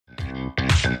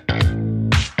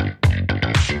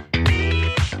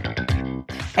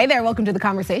Hey there, welcome to The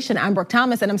Conversation. I'm Brooke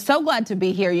Thomas, and I'm so glad to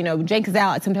be here. You know, Jake is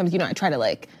out. Sometimes, I try to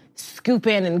like scoop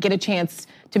in and get a chance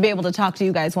to be able to talk to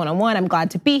you guys one-on-one. I'm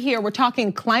glad to be here. We're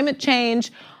talking climate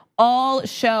change all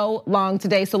show long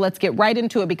today, so let's get right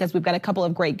into it because we've got a couple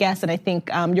of great guests, and I think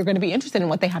you're gonna be interested in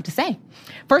what they have to say.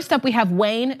 First up, we have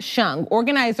Hsiung,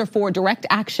 organizer for Direct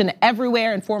Action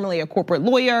Everywhere and formerly a corporate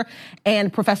lawyer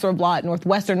and professor of law at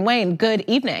Northwestern. Wayne, good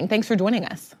evening. Thanks for joining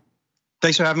us.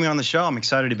 Thanks for having me on the show. I'm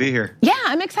excited to be here. Yeah,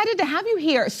 I'm excited to have you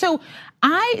here. So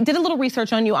I did a little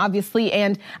research on you, obviously,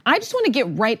 and I just want to get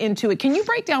right into it. Can you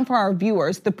break down for our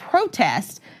viewers the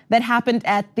protest that happened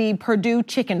at the Purdue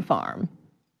chicken farm?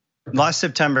 Last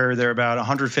September, there were about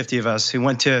 150 of us who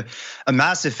went to a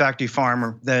massive factory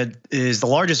farm that is the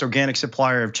largest organic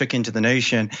supplier of chicken to the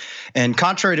nation. And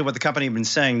contrary to what the company had been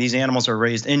saying, these animals are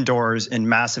raised indoors in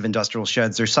massive industrial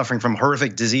sheds. They're suffering from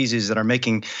horrific diseases that are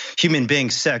making human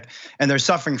beings sick. And they're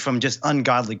suffering from just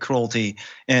ungodly cruelty.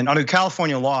 And under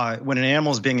California law, when an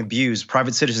animal is being abused,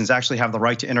 private citizens actually have the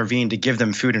right to intervene, to give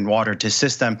them food and water, to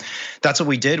assist them. That's what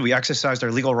we did. We exercised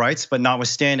our legal rights, but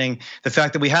notwithstanding the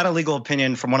fact that we had a legal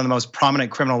opinion from one of the most prominent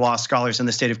criminal law scholars in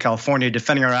the state of California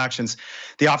defending our actions,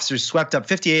 the officers swept up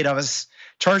 58 of us,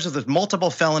 charged us with multiple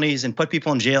felonies, and put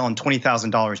people in jail on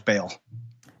 $20,000 bail.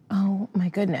 Oh my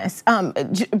goodness.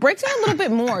 Break down a little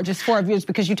bit more just for our viewers,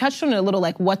 because you touched on it a little,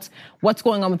 like what's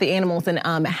going on with the animals and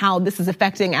how this is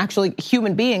affecting actually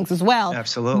human beings as well.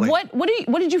 Absolutely.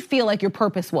 What did you feel like your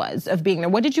purpose was of being there?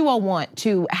 What did you all want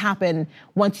to happen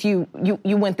once you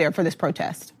went there for this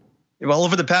protest? Well,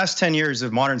 over the past 10 years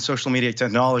of modern social media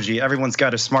technology, everyone's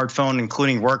got a smartphone,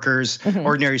 including workers,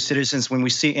 ordinary citizens. When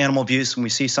we see animal abuse, when we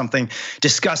see something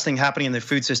disgusting happening in the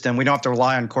food system, we don't have to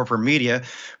rely on corporate media.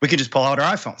 We can just pull out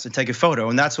our iPhones and take a photo.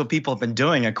 And that's what people have been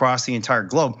doing across the entire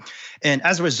globe. And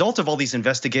as a result of all these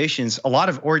investigations, a lot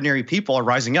of ordinary people are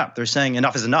rising up. They're saying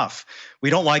enough is enough. We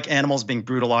don't like animals being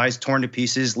brutalized, torn to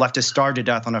pieces, left to starve to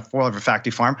death on a four-lever factory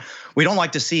farm. We don't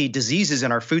like to see diseases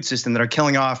in our food system that are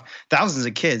killing off thousands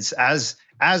of kids.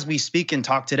 As we speak and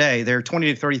talk today, there are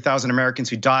 20 to 30,000 Americans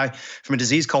who die from a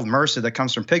disease called MRSA that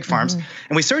comes from pig farms. And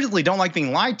we certainly don't like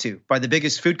being lied to by the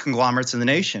biggest food conglomerates in the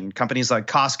nation. Companies like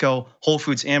Costco, Whole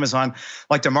Foods, Amazon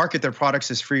like to market their products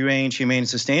as free range, humane, and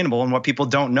sustainable. And what people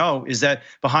don't know is that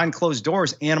behind closed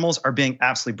doors, animals are being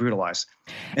absolutely brutalized.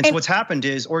 And so what's happened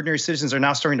is ordinary citizens are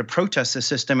now starting to protest the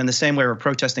system in the same way we're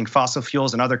protesting fossil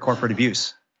fuels and other corporate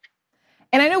abuse.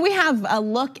 And I know we have a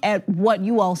look at what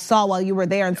you all saw while you were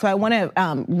there. And so I want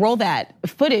to roll that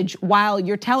footage while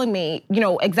you're telling me,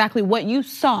 exactly what you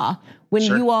saw when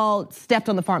you all stepped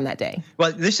on the farm that day.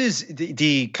 Well, this is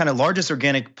the kind of largest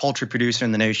organic poultry producer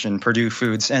in the nation, Purdue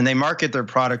Foods, and they market their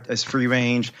product as free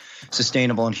range,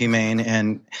 sustainable, and humane.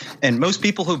 And most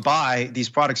people who buy these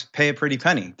products pay a pretty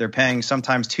penny. They're paying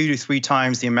sometimes 2 to 3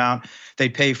 times the amount they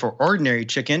pay for ordinary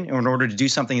chicken in order to do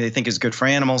something they think is good for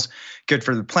animals, good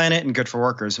for the planet, and good for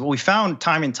workers. What we found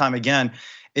time and time again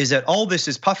is that all this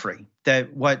is puffery,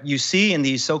 that what you see in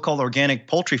these so-called organic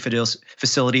poultry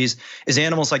facilities is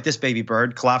animals like this baby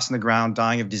bird collapsing on the ground,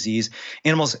 dying of disease,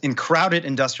 animals in crowded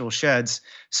industrial sheds,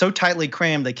 so tightly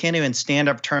crammed they can't even stand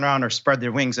up, turn around, or spread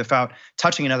their wings without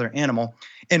touching another animal.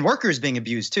 And workers being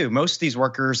abused too. Most of these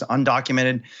workers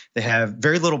undocumented, they have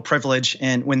very little privilege,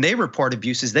 and when they report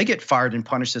abuses, they get fired and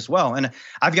punished as well. And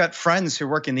I've got friends who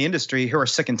work in the industry who are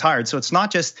sick and tired. So it's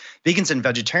not just vegans and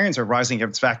vegetarians who are rising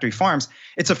against factory farms,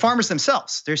 it's the farmers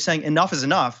themselves. They're saying enough is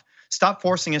enough. Stop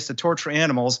forcing us to torture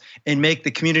animals and make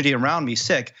the community around me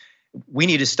sick. We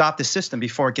need to stop the system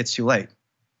before it gets too late.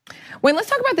 Wayne, let's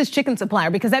talk about this chicken supplier,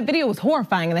 because that video was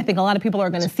horrifying, and I think a lot of people are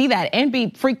going to see that and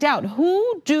be freaked out.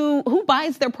 Who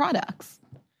buys their products?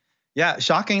 Yeah,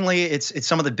 shockingly, it's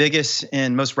some of the biggest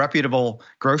and most reputable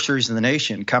groceries in the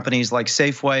nation. Companies like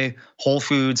Safeway, Whole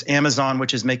Foods, Amazon,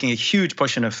 which is making a huge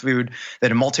push into food,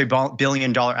 that a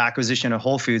multi-billion-dollar acquisition of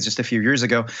Whole Foods just a few years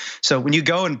ago. So when you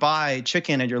go and buy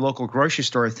chicken at your local grocery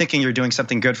store, thinking you're doing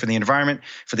something good for the environment,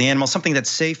 for the animals, something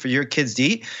that's safe for your kids to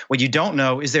eat, what you don't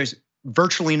know is there's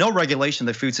virtually no regulation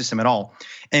of the food system at all.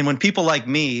 And when people like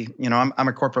me, I'm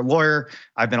a corporate lawyer,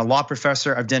 I've been a law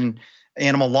professor, I've done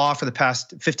animal law for the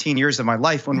past 15 years of my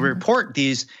life. When we report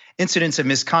these incidents of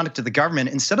misconduct to the government,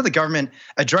 instead of the government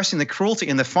addressing the cruelty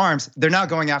in the farms, they're now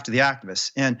going after the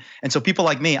activists. And so people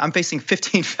like me, I'm facing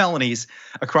 15 felonies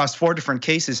across 4 different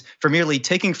cases for merely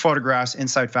taking photographs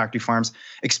inside factory farms,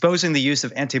 exposing the use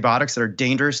of antibiotics that are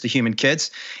dangerous to human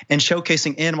kids, and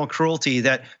showcasing animal cruelty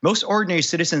that most ordinary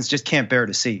citizens just can't bear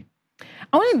to see.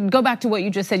 I want to go back to what you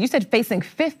just said. You said facing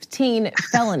 15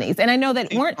 felonies. And I know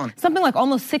that weren't something like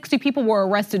almost 60 people were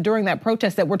arrested during that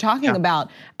protest that we're talking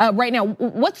about right now.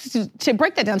 To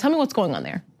break that down, tell me what's going on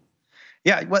there.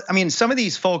 Yeah, well, I mean, some of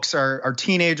these folks are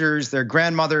teenagers, they're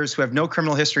grandmothers who have no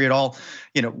criminal history at all.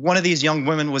 One of these young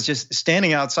women was just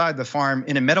standing outside the farm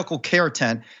in a medical care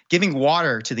tent, giving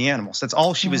water to the animals. That's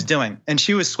all she was doing. And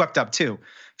she was swept up too.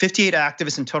 58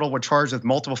 activists in total were charged with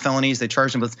multiple felonies. They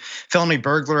charged them with felony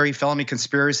burglary, felony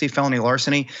conspiracy, felony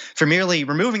larceny for merely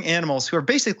removing animals who are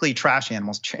basically trash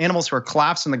animals who are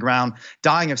collapsed on the ground,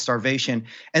 dying of starvation.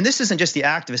 And this isn't just the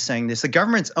activists saying this. The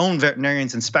government's own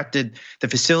veterinarians inspected the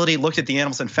facility, looked at the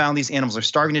animals and found these animals are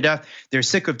starving to death. They're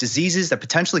sick of diseases that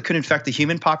potentially could infect the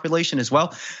human population as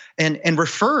well, and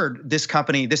referred this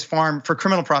company, this farm, for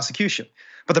criminal prosecution.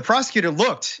 But the prosecutor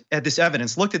looked at this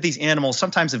evidence, looked at these animals,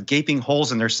 sometimes of gaping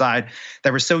holes in their side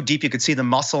that were so deep you could see the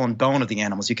muscle and bone of the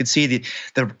animals. You could see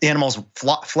the animals'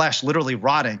 flesh literally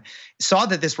rotting. Saw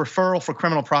that this referral for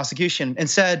criminal prosecution and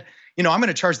said, I'm going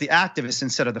to charge the activists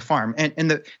instead of the farm.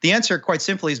 And the answer, quite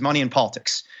simply, is money in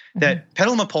politics. That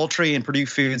Petaluma Poultry and Purdue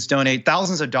Foods donate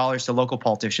thousands of dollars to local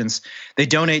politicians. They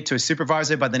donate to a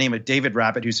supervisor by the name of David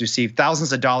Rabbit, who's received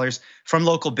thousands of dollars from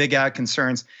local big ag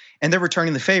concerns. And they're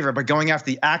returning the favor by going after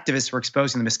the activists who are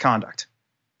exposing the misconduct.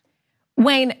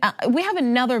 Wayne, we have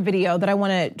another video that I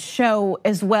want to show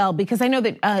as well, because I know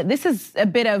that this is a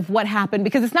bit of what happened,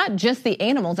 because it's not just the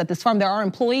animals at this farm. There are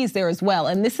employees there as well.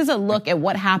 And this is a look at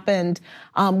what happened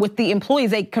with the employees.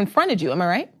 They confronted you, am I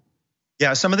right?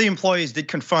 Yeah, some of the employees did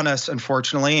confront us,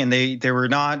 unfortunately, and they were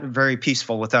not very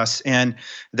peaceful with us. And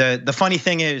the funny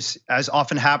thing is, as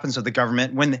often happens with the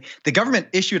government, when the government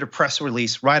issued a press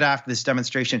release right after this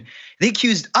demonstration, they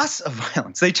accused us of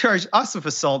violence. They charged us of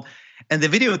assault. And the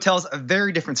video tells a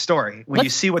very different story. When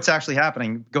you see what's actually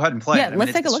happening, go ahead and play it. Yeah,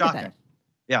 let's take a look at that.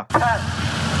 Yeah.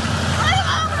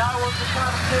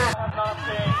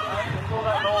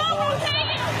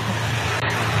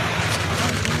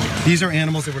 These are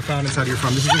animals that were found inside your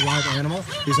farm. This is a live animal.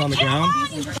 He's on the ground.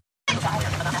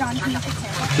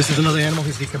 This is another animal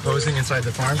who's decomposing inside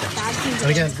the farm. And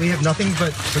again, we have nothing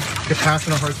but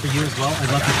compassion in our hearts for you as well.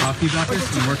 I'd love to talk to you about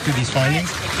this and work through these findings.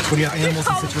 When you have animals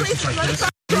in situations like this,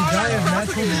 they die of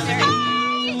natural disease.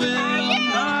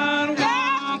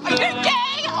 You're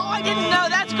gay? Oh, I didn't know.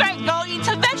 That's great. Go eat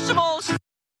some vegetables.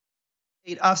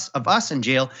 Of us in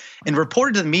jail and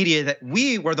reported to the media that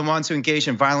we were the ones who engaged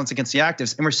in violence against the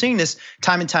activists. And we're seeing this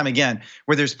time and time again,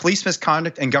 where there's police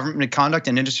misconduct and government misconduct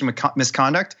and industry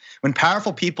misconduct. When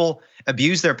powerful people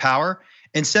abuse their power,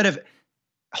 instead of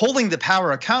holding the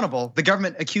power accountable, the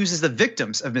government accuses the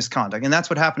victims of misconduct. And that's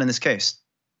what happened in this case.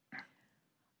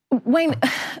 Wayne,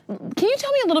 can you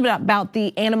tell me a little bit about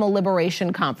the Animal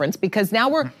Liberation Conference? Because now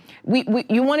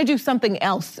you want to do something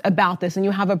else about this, and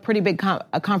you have a pretty big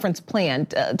conference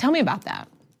planned. Tell me about that.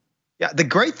 Yeah, the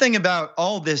great thing about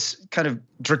all this kind of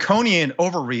draconian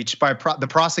overreach by the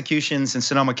prosecutions in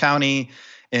Sonoma County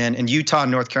and in Utah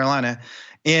and North Carolina,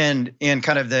 and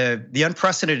kind of the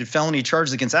unprecedented felony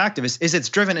charges against activists is it's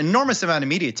driven an enormous amount of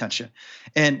media attention.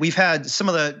 And we've had some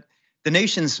of the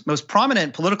nation's most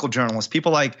prominent political journalists,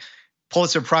 people like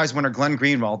Pulitzer Prize winner Glenn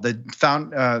Greenwald,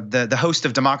 the host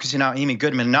of Democracy Now!, Amy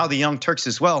Goodman, and now the Young Turks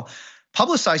as well,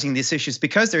 publicizing these issues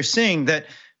because they're seeing that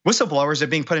whistleblowers are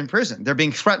being put in prison. They're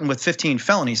being threatened with 15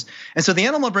 felonies. And so the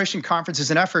Animal Liberation Conference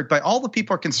is an effort by all the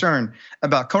people who are concerned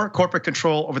about corporate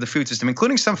control over the food system,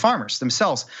 including some farmers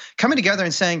themselves, coming together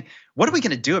and saying, what are we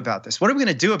going to do about this? What are we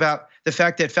going to do about the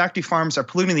fact that factory farms are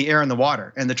polluting the air and the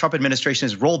water, and the Trump administration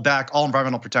has rolled back all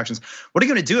environmental protections? What are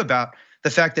you going to do about the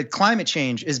fact that climate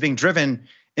change is being driven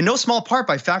in no small part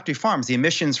by factory farms? The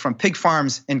emissions from pig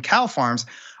farms and cow farms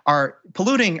are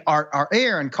polluting our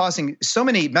air and causing so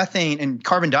many methane and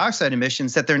carbon dioxide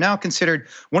emissions that they're now considered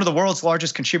one of the world's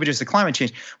largest contributors to climate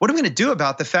change. What are we going to do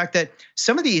about the fact that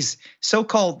some of these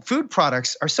so-called food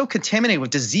products are so contaminated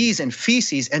with disease and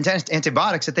feces and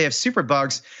antibiotics that they have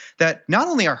superbugs that not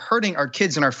only are hurting our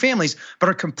kids and our families, but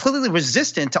are completely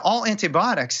resistant to all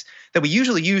antibiotics that we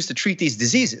usually use to treat these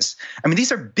diseases? I mean,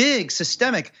 these are big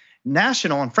systemic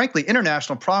national and frankly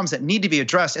international problems that need to be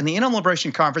addressed. And the Animal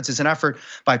Liberation Conference is an effort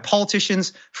by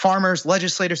politicians, farmers,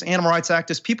 legislators, animal rights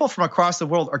activists. People from across the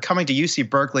world are coming to UC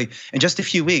Berkeley in just a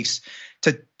few weeks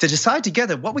to decide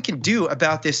together what we can do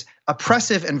about this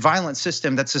oppressive and violent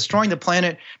system that's destroying the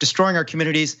planet, destroying our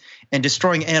communities, and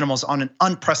destroying animals on an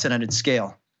unprecedented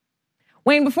scale.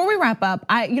 Wayne, before we wrap up,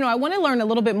 I want to learn a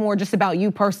little bit more just about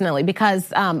you personally,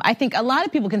 because I think a lot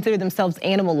of people consider themselves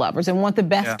animal lovers and want the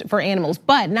best for animals,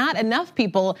 but not enough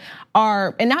people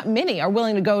are, and not many are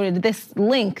willing to go to this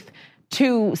length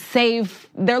to save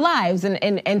their lives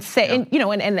and say, and, you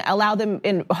know, and allow them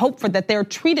and hope for that they're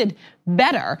treated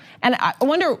better. And I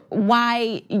wonder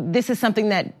why this is something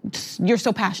that you're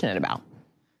so passionate about.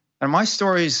 And my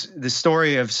story is the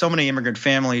story of so many immigrant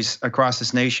families across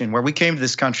this nation, where we came to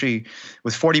this country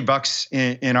with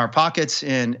 $40 in our pockets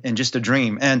and just a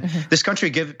dream. And this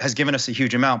country has given us a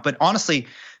huge amount. But honestly,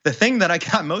 the thing that I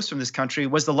got most from this country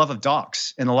was the love of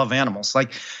dogs and the love of animals.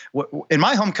 Like in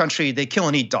my home country, they kill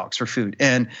and eat dogs for food.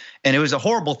 And it was a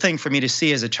horrible thing for me to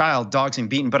see as a child, dogs being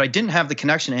beaten, but I didn't have the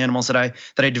connection to animals that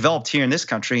I developed here in this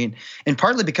country. And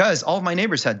partly because all of my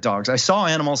neighbors had dogs. I saw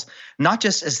animals not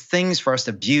just as things for us to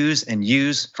abuse and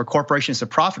use for corporations to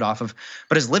profit off of,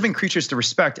 but as living creatures to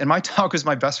respect. And my dog was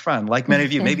my best friend, like many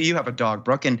of you. Maybe you have a dog,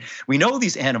 Brooke. And we know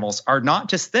these animals are not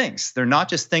just things. They're not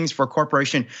just things for a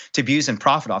corporation to abuse and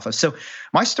profit off of. So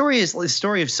my story is the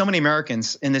story of so many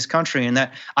Americans in this country, and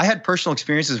that I had personal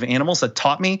experiences with animals that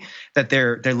taught me that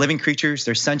they're living creatures,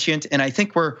 they're sentient. And I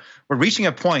think we're reaching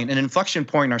a point, an inflection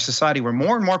point in our society, where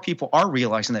more and more people are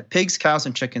realizing that pigs, cows,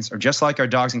 and chickens are just like our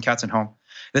dogs and cats at home,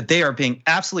 that they are being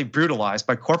absolutely brutalized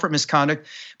by corporate misconduct,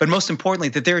 but most importantly,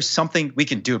 that there is something we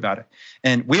can do about it.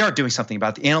 And we are doing something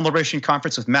about it. The Animal Liberation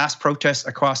Conference, with mass protests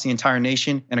across the entire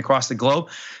nation and across the globe,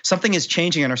 something is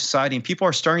changing in our society, and people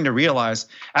are starting to realize,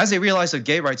 as they realized with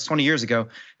gay rights 20 years ago,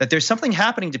 that there's something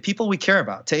happening to people we care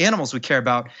about, to animals we care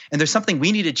about, and there's something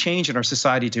we need to change in our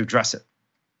society to address it.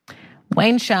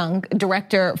 Wayne Hsiung,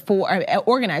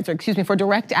 organizer for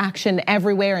Direct Action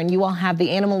Everywhere, and you all have the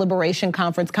Animal Liberation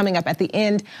Conference coming up at the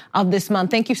end of this month.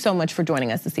 Thank you so much for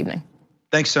joining us this evening.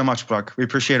 Thanks so much, Brooke. We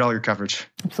appreciate all your coverage.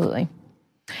 Absolutely.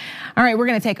 All right, we're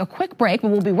gonna take a quick break,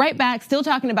 but we'll be right back, still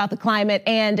talking about the climate,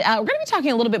 and we're gonna be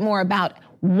talking a little bit more about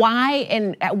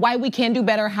why we can do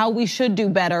better, how we should do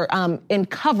better in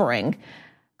covering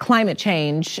climate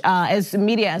change as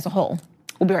media as a whole.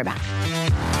 We'll be right back.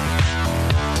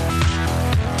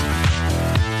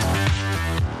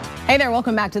 Hey there,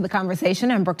 welcome back to The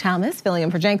Conversation. I'm Brooke Thomas, filling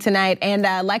in for Cenk tonight. And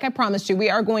like I promised you, we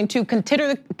are going to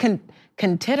continue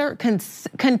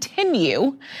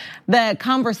the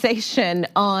conversation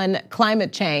on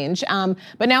climate change.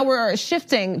 But now we're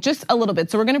shifting just a little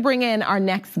bit. So we're gonna bring in our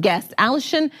next guest,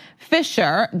 Allison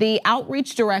Fisher, the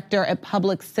Outreach Director at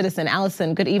Public Citizen.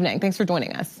 Allison, good evening. Thanks for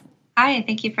joining us. Hi,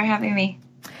 thank you for having me.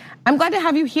 I'm glad to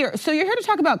have you here. So you're here to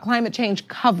talk about climate change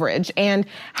coverage and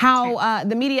how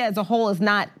the media as a whole is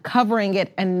not covering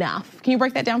it enough. Can you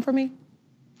break that down for me?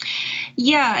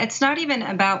 Yeah, it's not even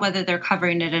about whether they're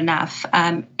covering it enough.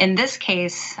 In this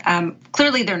case,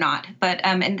 clearly they're not. But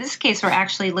in this case, we're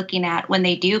actually looking at, when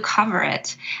they do cover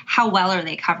it, how well are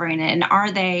they covering it? And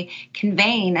are they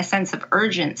conveying a sense of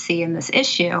urgency in this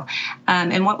issue?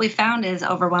 And what we found is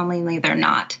overwhelmingly they're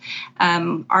not.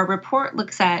 Our report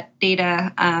looks at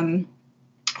data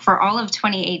for all of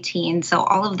 2018, so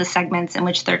all of the segments in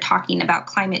which they're talking about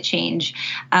climate change,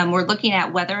 we're looking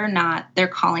at whether or not they're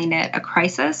calling it a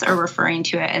crisis or referring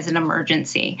to it as an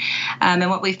emergency. And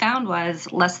what we found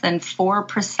was less than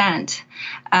 4%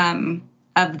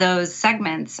 of those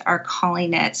segments are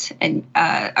calling it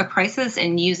a crisis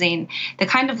and using the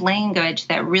kind of language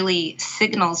that really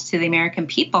signals to the American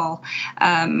people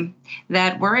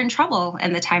that we're in trouble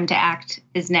and the time to act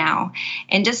is now.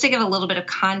 And just to give a little bit of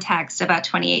context about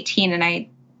 2018, and I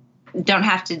don't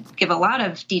have to give a lot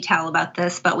of detail about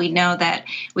this, but we know that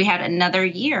we had another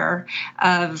year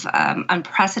of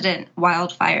unprecedented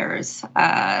wildfires,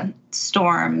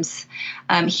 storms,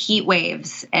 heat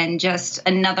waves, and just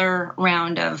another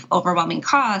round of overwhelming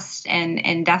costs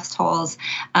and death tolls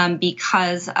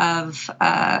because of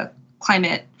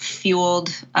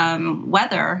climate-fueled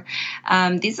weather.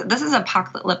 This is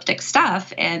apocalyptic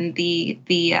stuff, and the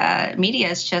media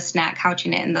is just not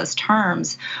couching it in those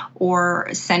terms or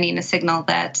sending a signal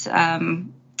that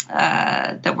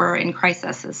that we're in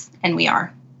crisis, and we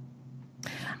are.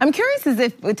 I'm curious as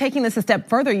if, taking this a step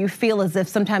further, you feel as if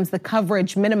sometimes the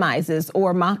coverage minimizes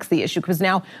or mocks the issue, because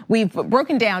now we've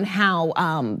broken down how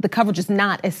the coverage is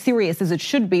not as serious as it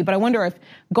should be, but I wonder if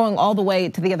going all the way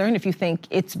to the other end, if you think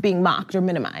it's being mocked or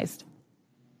minimized.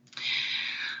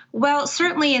 Well,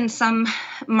 certainly in some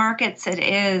markets it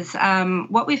is.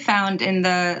 What we found in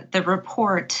the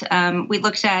report, we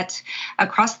looked at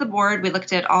across the board, we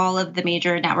looked at all of the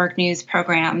major network news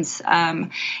programs,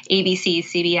 ABC,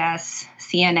 CBS,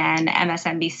 CNN,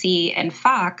 MSNBC, and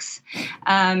Fox.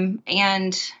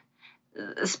 And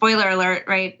spoiler alert,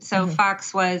 right? So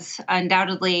Fox was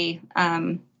undoubtedly,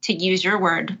 to use your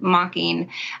word, mocking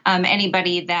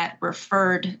anybody that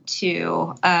referred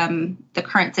to the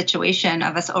current situation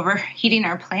of us overheating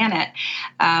our planet.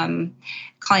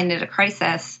 calling it a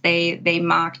crisis, they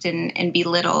mocked and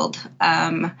belittled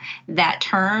that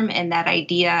term and that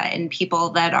idea, and people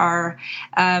that are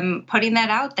putting that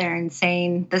out there and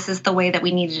saying this is the way that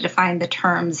we need to define the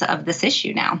terms of this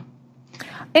issue now.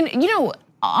 And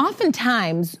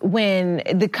oftentimes when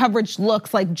the coverage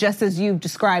looks like just as you've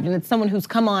described, and it's someone who's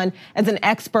come on as an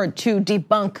expert to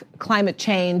debunk climate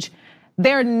change,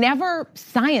 they're never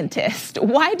scientists.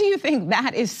 Why do you think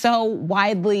that is so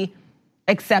widely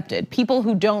accepted? People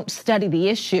who don't study the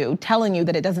issue telling you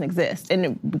that it doesn't exist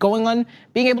and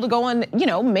being able to go on,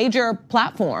 major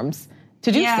platforms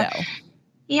to do so.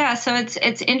 Yeah, so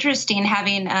it's interesting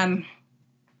having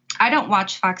I don't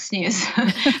watch Fox News,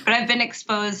 but I've been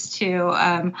exposed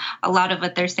to a lot of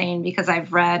what they're saying because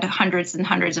I've read hundreds and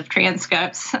hundreds of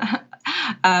transcripts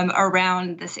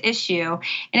around this issue.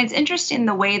 And it's interesting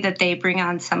the way that they bring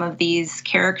on some of these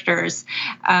characters.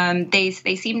 They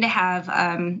seem to have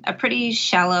a pretty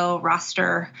shallow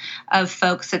roster of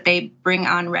folks that they bring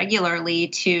on regularly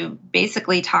to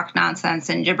basically talk nonsense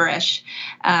and gibberish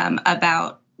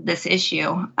about this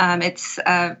issue. It's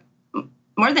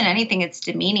more than anything, it's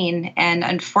demeaning. And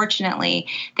unfortunately,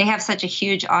 they have such a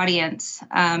huge audience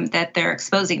that they're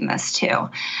exposing this to.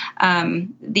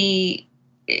 The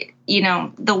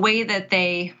way that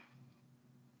they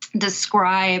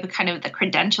describe kind of the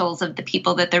credentials of the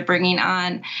people that they're bringing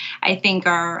on, I think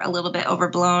are a little bit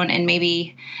overblown and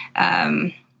maybe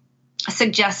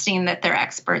suggesting that they're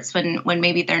experts when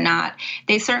maybe they're not.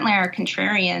 They certainly are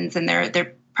contrarians, and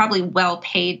they're probably well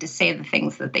paid to say the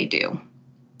things that they do.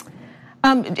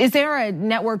 Is there a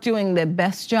network doing the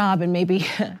best job and maybe,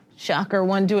 shocker,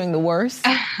 one doing the worst?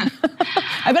 I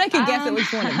bet I can guess at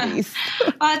least one of these.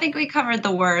 Well, I think we covered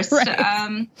the worst.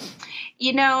 Right.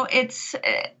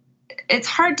 It's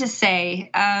hard to say.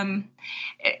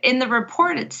 In the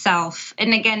report itself,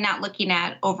 and again, not looking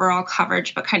at overall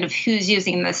coverage, but kind of who's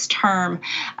using this term,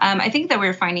 I think that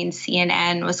we're finding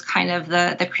CNN was kind of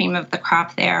the cream of the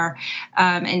crop there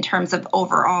in terms of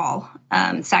overall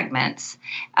segments.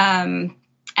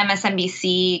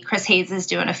 MSNBC, Chris Hayes is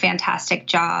doing a fantastic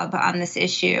job on this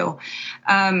issue.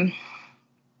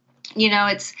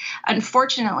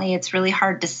 Unfortunately, it's really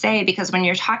hard to say because when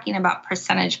you're talking about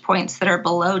percentage points that are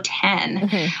below 10,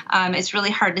 it's really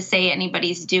hard to say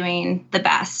anybody's doing the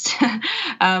best.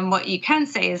 What you can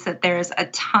say is that there's a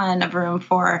ton of room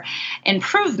for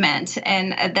improvement.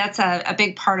 And that's a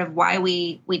big part of why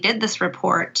we did this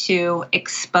report, to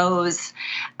expose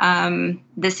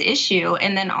this issue,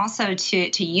 and then also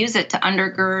to use it to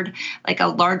undergird like a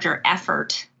larger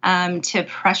effort to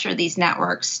pressure these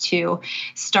networks to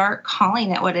start calling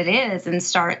it what it is and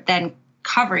start then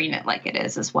covering it like it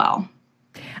is as well.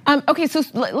 Okay, so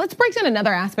let's break down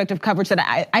another aspect of coverage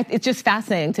that it's just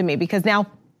fascinating to me, because now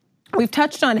we've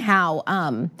touched on how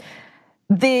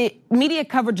the media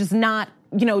coverage is not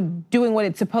doing what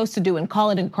it's supposed to do and call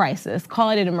it a crisis,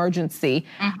 call it an emergency.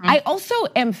 I also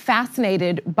am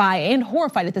fascinated by and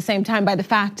horrified at the same time by the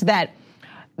fact that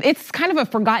it's kind of a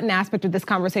forgotten aspect of this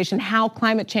conversation, how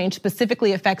climate change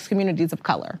specifically affects communities of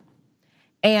color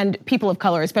and people of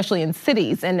color, especially in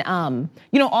cities and,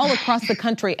 all across the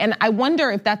country. And I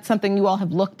wonder if that's something you all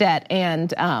have looked at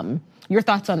and your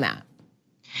thoughts on that.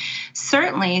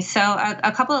 Certainly. So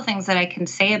a couple of things that I can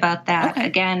say about that,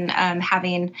 again,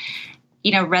 having,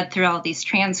 read through all these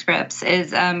transcripts,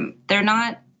 is they're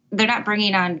not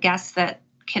bringing on guests that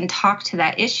can talk to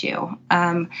that issue.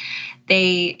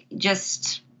 They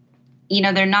just,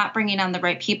 they're not bringing on the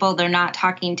right people. They're not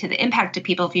talking to the impacted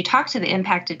people. If you talk to the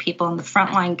impacted people in the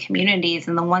frontline communities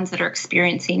and the ones that are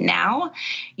experiencing now,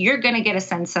 you're going to get a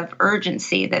sense of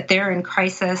urgency that they're in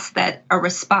crisis, that a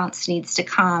response needs to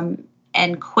come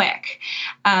and quick.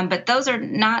 But those are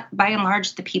not, by and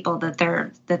large, the people that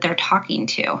they're talking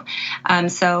to.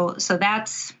 So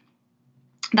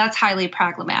that's highly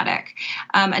problematic.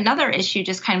 Another issue,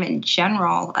 just kind of in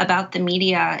general about the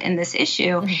media in this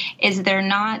issue, is they're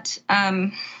not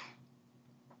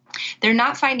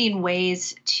finding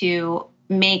ways to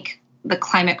make the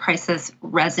climate crisis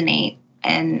resonate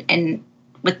and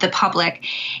with the public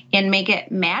and make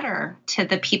it matter to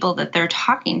the people that they're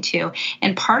talking to.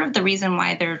 And part of the reason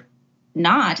why they're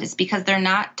not is because they're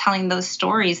not telling those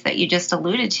stories that you just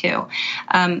alluded to.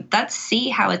 Let's see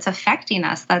how it's affecting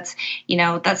us. Let's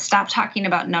stop talking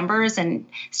about numbers and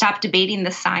stop debating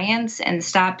the science and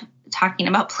stop talking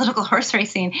about political horse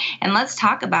racing, and let's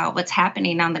talk about what's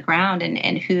happening on the ground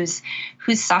and who's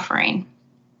suffering.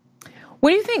 What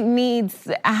do you think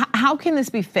how can this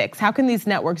be fixed? How can these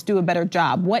networks do a better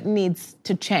job? What needs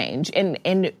to change?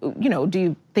 And do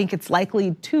you think it's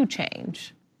likely to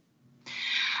change?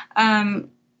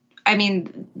 I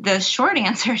mean, the short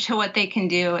answer to what they can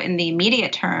do in the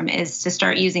immediate term is to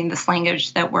start using this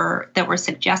language that we're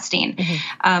suggesting.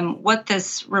 What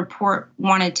this report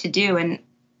wanted to do, and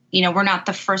we're not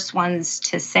the first ones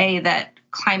to say that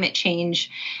climate change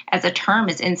as a term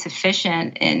is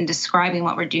insufficient in describing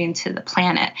what we're doing to the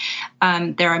planet.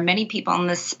 There are many people in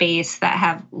this space that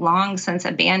have long since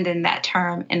abandoned that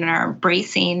term and are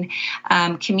embracing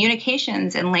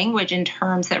communications and language in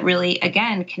terms that really,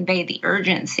 again, convey the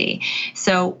urgency.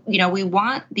 So, we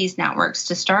want these networks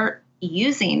to start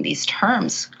using these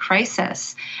terms: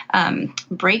 crisis,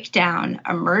 breakdown,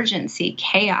 emergency,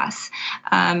 chaos,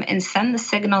 and send the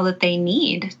signal that they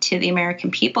need to the American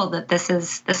people that this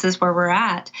is where we're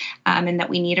at, and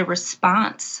that we need a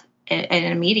response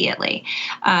immediately.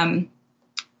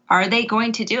 Are they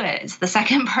going to do it? It's the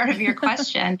second part of your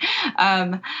question.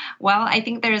 Well, I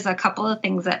think there's a couple of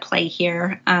things at play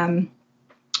here.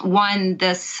 One,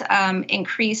 this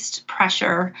increased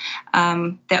pressure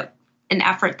that an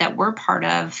effort that we're part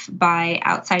of by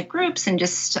outside groups and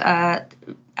just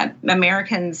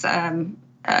Americans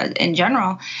in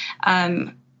general,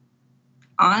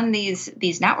 on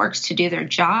these networks to do their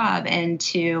job and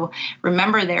to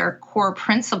remember their core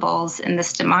principles in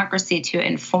this democracy, to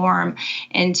inform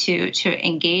and to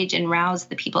engage and rouse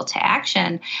the people to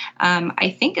action, I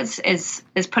think is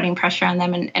putting pressure on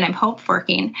them, and I'm hope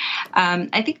working.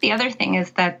 I think the other thing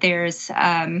is that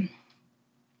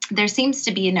there seems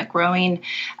to be a growing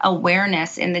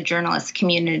awareness in the journalist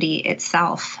community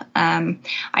itself.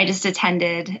 I just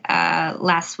attended a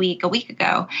week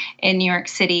ago in New York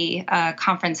City, a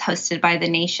conference hosted by The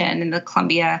Nation and the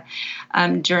Columbia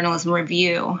Journalism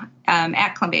Review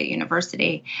at Columbia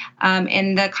University.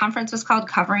 And the conference was called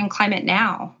Covering Climate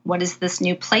Now. What is this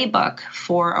new playbook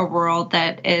for a world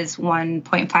that is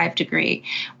 1.5 degree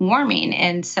warming?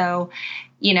 And so,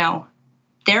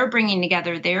 they're bringing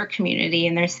together their community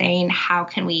and they're saying, how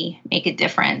can we make a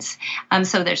difference?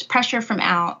 So there's pressure from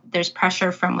out, there's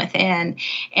pressure from within.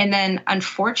 And then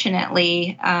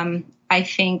unfortunately, I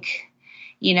think,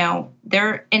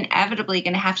 they're inevitably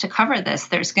going to have to cover this.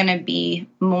 There's going to be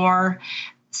more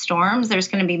storms. There's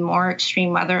going to be more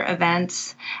extreme weather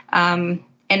events, and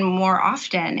more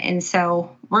often. And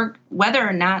so whether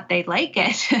or not they like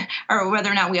it or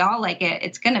whether or not we all like it,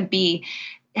 it's going to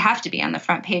have to be on the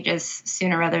front pages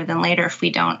sooner rather than later if we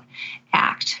don't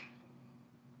act.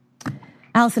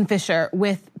 Allison Fisher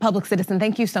with Public Citizen,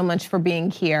 thank you so much for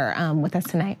being here with us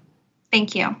tonight.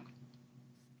 Thank you.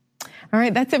 All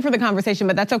right, that's it for the conversation,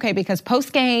 but that's okay because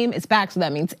post-game is back, so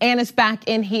that means Anna's back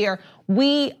in here.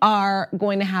 We are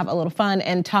going to have a little fun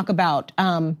and talk about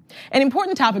an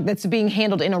important topic that's being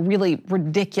handled in a really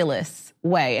ridiculous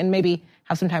way, and maybe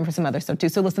have some time for some other stuff too.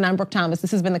 So listen, I'm Brooke Thomas.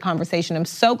 This has been The Conversation. I'm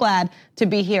so glad to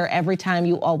be here every time.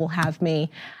 You all will have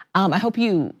me. I hope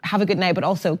you have a good night, but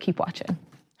also keep watching.